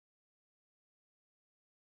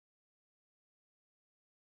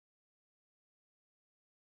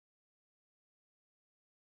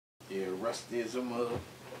Yeah, rusty as a mug.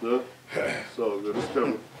 Yeah. So good. It's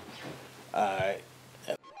coming. Alright.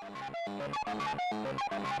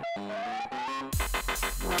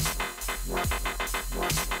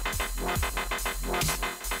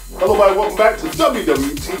 Hello, everybody. Welcome back to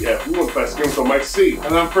WWTF. We want to pass the game to MikeC.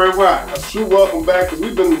 And I'm Fred White. A true welcome back because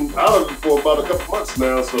we've been out of it for about a couple months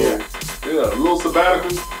now. So, yeah, a little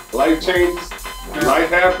sabbatical, life changes, life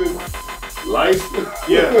happens, life.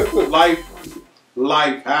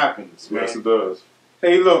 Life happens, man. Yes, it does.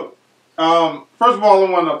 Hey, look. First of all, I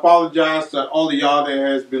want to apologize to all of y'all that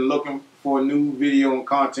has been looking for new video and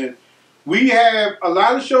content. We have a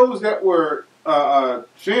lot of shows that were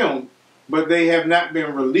filmed, but they have not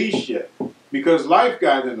been released yet because life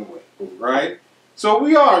got in the way, right? So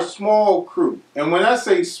we are a small crew. And when I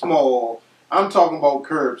say small, I'm talking about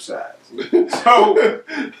curb size.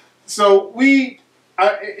 So we,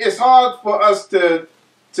 it's hard for us to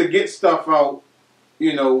get stuff out,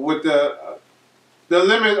 you know, with the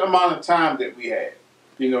limited amount of time that we have.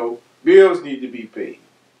 You know, bills need to be paid.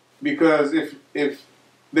 Because if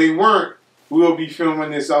they weren't, we'll be filming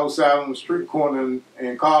this outside on the street corner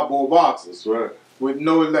in cardboard boxes. Right. With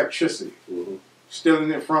no electricity. Stealing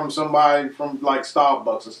it from somebody from like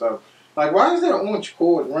Starbucks or stuff. Like, why is that orange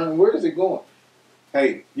cord running? Where is it going?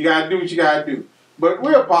 Hey, you gotta do what you gotta do. But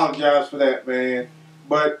we apologize for that, man.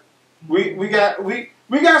 But we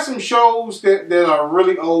got some shows that are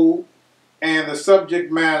really old and the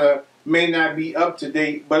subject matter may not be up to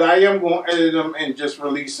date, but I am going to edit them and just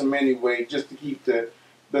release them anyway, just to keep the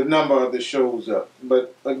number of the shows up.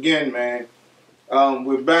 But again, man,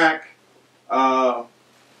 we're back. We're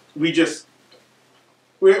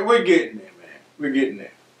getting there, man. We're getting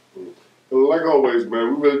there. Well, like always,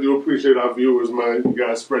 man, we really do appreciate our viewers, man. You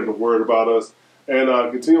guys spreading the word about us.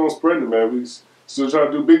 And continue on spreading it, man. We still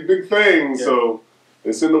trying to do big things, so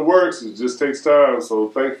it's in the works. It just takes time. So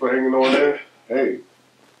thanks for hanging on there. Hey,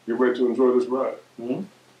 get ready to enjoy this ride. All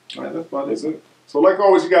right, that's about it. So like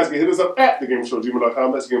always, you guys can hit us up at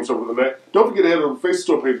thagamersshow@gmail.com. That's the Game Show with the net. Don't forget to head over to the Facebook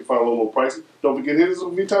store page to find a little more prices. Don't forget to hit us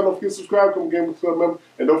on vTime. Don't forget to subscribe, become a Game Club member.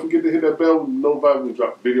 And don't forget to hit that bell to be notified when we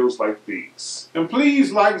drop videos like these. And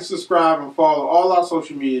please like and subscribe and follow all our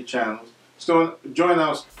social media channels. So join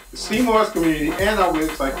our SteamOS community and our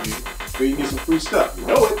website community where you can get some free stuff. You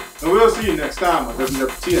know it. And we'll see you next time on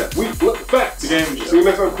WWTF. We flip the facts. The Game Show. See you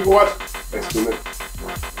next time, people watching. Thanks for tuning in.